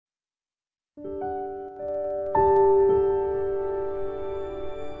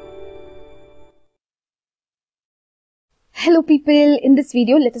Hello people, in this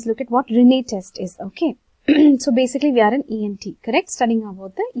video let us look at what Rinne test is. Okay, so basically we are an ENT, correct, studying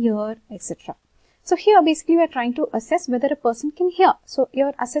about the ear, etc. So here basically we are trying to assess whether a person can hear. So you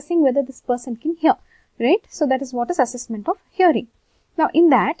are assessing whether this person can hear, right? So that is what is assessment of hearing. Now in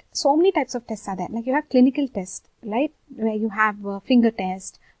that, so many types of tests are there. Like you have clinical test, right, where you have finger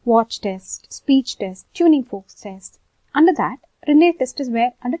test, watch test, speech test, tuning fork test. Under that, Rinne test is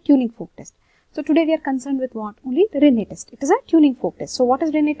where under tuning fork test. So today we are concerned with what? Only the Rinne test. It is a tuning fork test. So what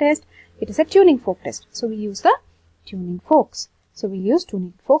is Rinne test? It is a tuning fork test. So we use the tuning forks. So we use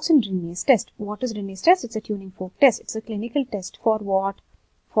tuning forks in Rinne's test. What is Rinne's test? It's a tuning fork test. It's a clinical test for what?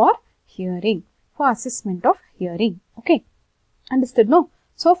 For hearing. For assessment of hearing. Okay. Understood? No?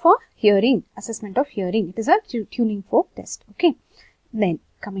 So for hearing, assessment of hearing, it is a tuning fork test. Okay. Then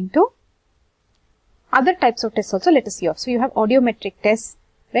coming to other types of tests also, let us see off. So you have audiometric tests,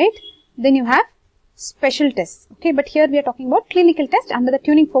 right? Then you have special tests. Okay, but here we are talking about clinical test under the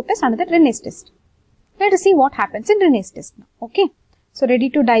tuning fork test, under the Rinne's test. Let us see what happens in Rinne's test now. Okay, so ready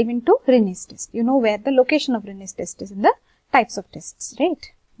to dive into Rinne's test. You know where the location of Rinne's test is in the types of tests,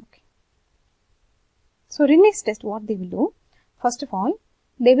 right? Okay. So Rinne's test, what they will do? First of all,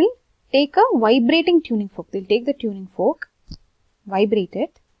 they will take a vibrating tuning fork. They will take the tuning fork, vibrate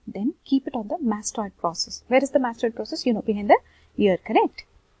it, then keep it on the mastoid process. Where is the mastoid process? You know, behind the ear, correct?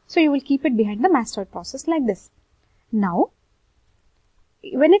 So you will keep it behind the mastoid process like this. Now,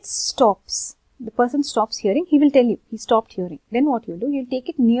 when it stops, the person stops hearing, he will tell you he stopped hearing. Then what you will do? You will take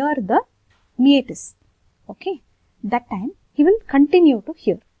it near the meatus. Okay. That time he will continue to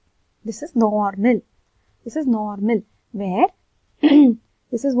hear. This is normal. This is normal. Where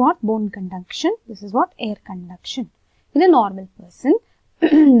this is what? Bone conduction. This is what? Air conduction. In a normal person,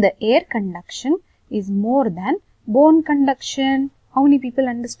 the air conduction is more than bone conduction. How many people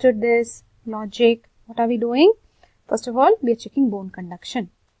understood this logic? What are we doing? First of all, we are checking bone conduction.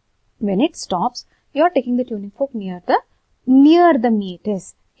 When it stops, you are taking the tuning fork near the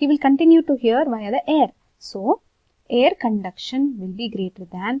meatus. He will continue to hear via the air. So, air conduction will be greater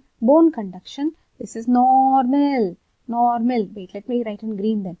than bone conduction. This is normal. Normal. Wait, let me write in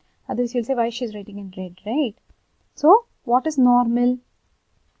green then. Otherwise, you'll say why she is writing in red, right? So, what is normal?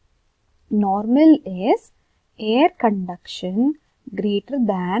 Normal is air conduction greater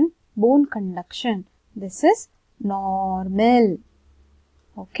than bone conduction. This is normal.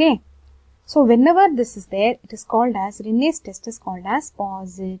 Okay. So, whenever this is there, it is called as, Rinne's test is called as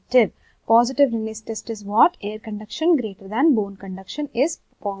positive. Positive Rinne's test is what? Air conduction greater than bone conduction is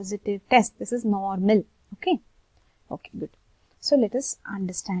positive test. This is normal. Okay. Okay, good. So, let us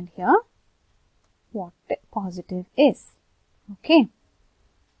understand here what positive is. Okay.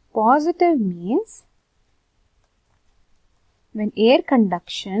 Positive means when air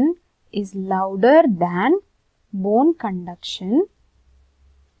conduction is louder than bone conduction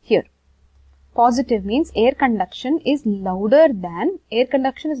here. Positive means air conduction is longer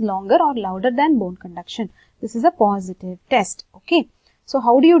or louder than bone conduction. This is a positive test. Okay. So,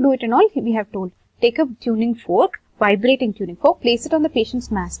 how do you do it and all? We have told. Take a tuning fork, vibrating tuning fork, place it on the patient's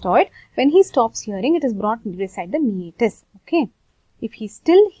mastoid. When he stops hearing, it is brought beside the meatus. Okay. If he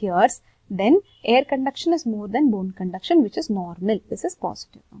still hears, then air conduction is more than bone conduction, which is normal. This is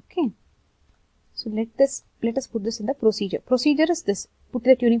positive. Okay. So let us put this in the procedure. Procedure is this. Put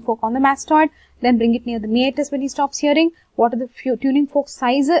the tuning fork on the mastoid, then bring it near the meatus when he stops hearing. What are the tuning fork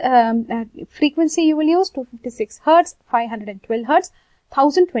size, frequency you will use? 256 Hz, 512 Hz,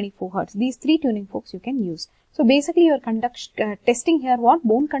 1024 Hz. These three tuning forks you can use. So basically you are testing here what?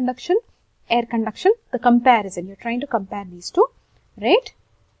 Bone conduction, air conduction, the comparison. You are trying to compare these two, right?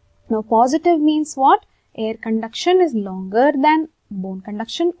 Now, positive means what? Air conduction is longer than bone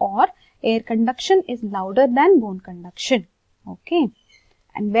conduction or air conduction is louder than bone conduction. Okay.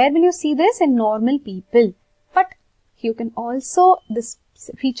 And where will you see this? In normal people. But you can also, this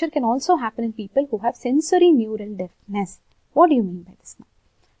feature can also happen in people who have sensory neural deafness. What do you mean by this now?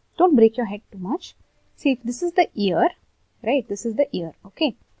 Don't break your head too much. See, if this is the ear, right? This is the ear.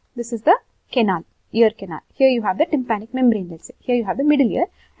 Okay. This is the canal. Ear canal. Here you have the tympanic membrane, let's say. Here you have the middle ear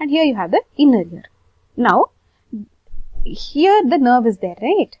and here you have the inner ear. Now, here the nerve is there,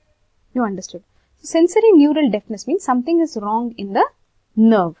 right? You understood. So, sensory neural deafness means something is wrong in the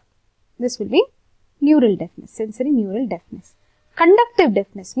nerve. This will be neural deafness, sensory neural deafness. Conductive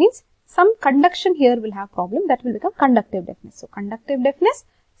deafness means some conduction here will have problem, that will become conductive deafness. So, conductive deafness,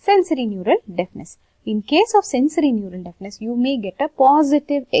 sensory neural deafness. In case of sensory neural deafness, you may get a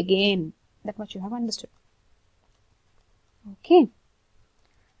positive again. That much you have understood. Okay.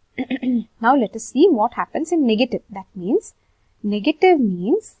 Now let us see what happens in negative. That means, negative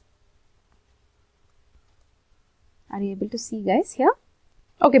means, are you able to see guys here?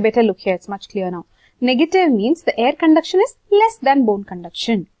 Okay, better look here, it's much clearer now. Negative means the air conduction is less than bone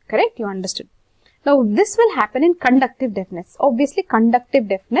conduction. Correct? You understood. Now this will happen in conductive deafness. Obviously conductive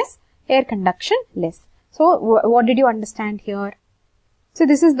deafness, air conduction less. So what did you understand here? So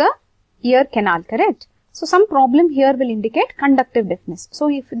this is the ear canal, correct? So some problem here will indicate conductive deafness. So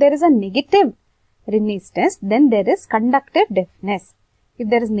if there is a negative Rinne's test, then there is conductive deafness. If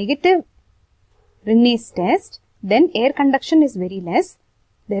there is negative Rinne's test, then air conduction is very less.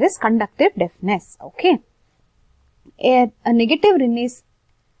 There is conductive deafness. Okay. A negative Rinne's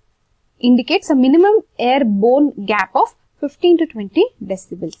indicates a minimum air-bone gap of 15 to 20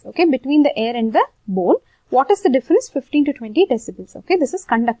 decibels. Okay. Between the air and the bone. What is the difference? 15 to 20 decibels. Okay. This is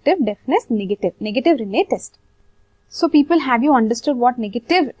conductive deafness negative. Negative Rinne test. So people, have you understood what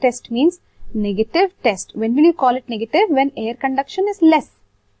negative test means? Negative test. When will you call it negative? When air conduction is less.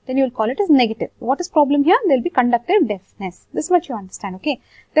 Then you will call it as negative. What is problem here? There will be conductive deafness. This much you understand. Okay.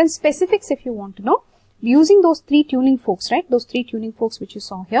 Then specifics if you want to know. Using those three tuning forks, right? Those three tuning forks which you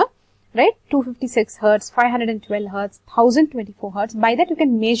saw here. Right? 256 Hertz, 512 Hertz, 1024 Hertz. By that you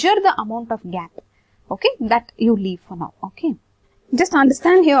can measure the amount of gap. Okay, that you leave for now. Okay, just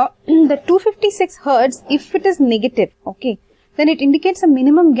understand here the 256 Hertz, if it is negative, okay, then it indicates a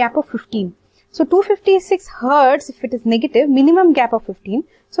minimum gap of 15. So 256 Hertz, if it is negative, minimum gap of 15.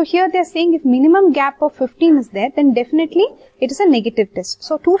 So here they are saying if minimum gap of 15 is there, then definitely it is a negative test.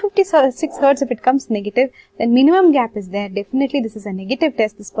 So 256 Hertz, if it comes negative, then minimum gap is there. Definitely this is a negative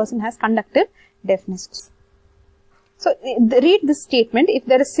test. This person has conductive deafness. So read this statement. If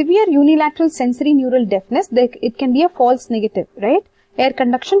there is severe unilateral sensory neural deafness, it can be a false negative, right? Air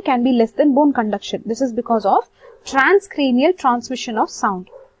conduction can be less than bone conduction. This is because of transcranial transmission of sound.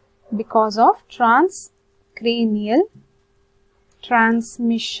 Because of transcranial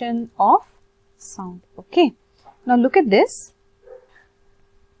transmission of sound. Okay. Now look at this.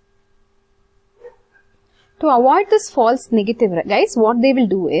 To avoid this false negative, guys, what they will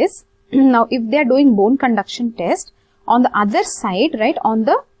do is, now if they are doing bone conduction test, on the other side, right, on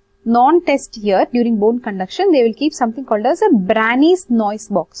the non-test ear during bone conduction, they will keep something called as a Brani's noise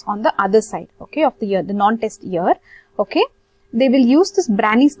box on the other side, okay, of the ear, the non-test ear, okay. They will use this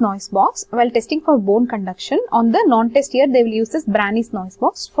Brani's noise box while testing for bone conduction. On the non-test ear, they will use this Brani's noise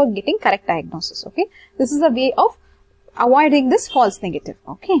box for getting correct diagnosis, okay. This is a way of avoiding this false negative,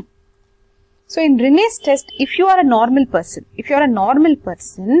 okay. So in Rinne's test, if you are a normal person,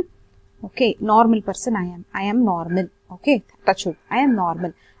 okay, normal person I am normal, okay, touch wood, I am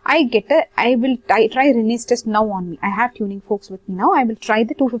normal. I will try Rinne's test now on me. I have tuning forks with me now. I will try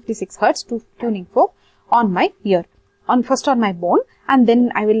the 256 Hertz tuning fork on my ear, first on my bone, and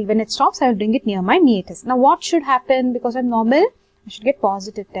then I will, when it stops, I will bring it near my meatus. Now what should happen? Because I'm normal, I should get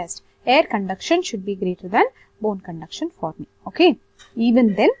positive test. Air conduction should be greater than bone conduction for me, okay.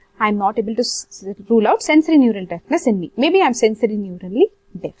 Even then, I am not able to rule out sensory neural deafness in me. Maybe I am sensory neurally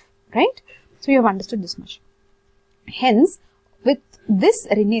deaf. Right? So you have understood this much. Hence, with this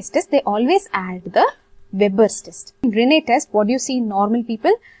Rinne's test, they always add the Weber's test. In Rinne test, what do you see in normal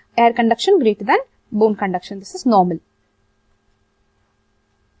people? Air conduction greater than bone conduction. This is normal.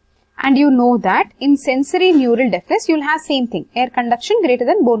 And you know that in sensory neural deafness, you will have same thing. Air conduction greater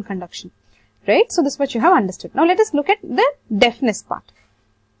than bone conduction. Right? So this is what you have understood. Now let us look at the deafness part.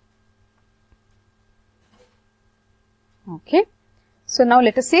 Okay. So now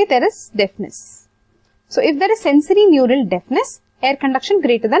let us say there is deafness. So if there is sensory neural deafness, air conduction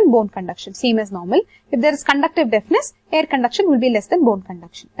greater than bone conduction, same as normal. If there is conductive deafness, air conduction will be less than bone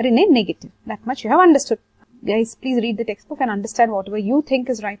conduction. Rinne negative. That much you have understood. Guys, please read the textbook and understand whatever you think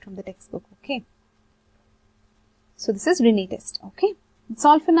is right from the textbook. Okay. So this is Rinne test. Okay. That's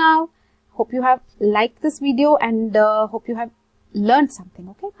all for now. Hope you have liked this video and hope you have learned something.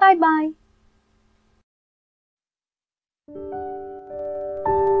 Okay. Bye bye.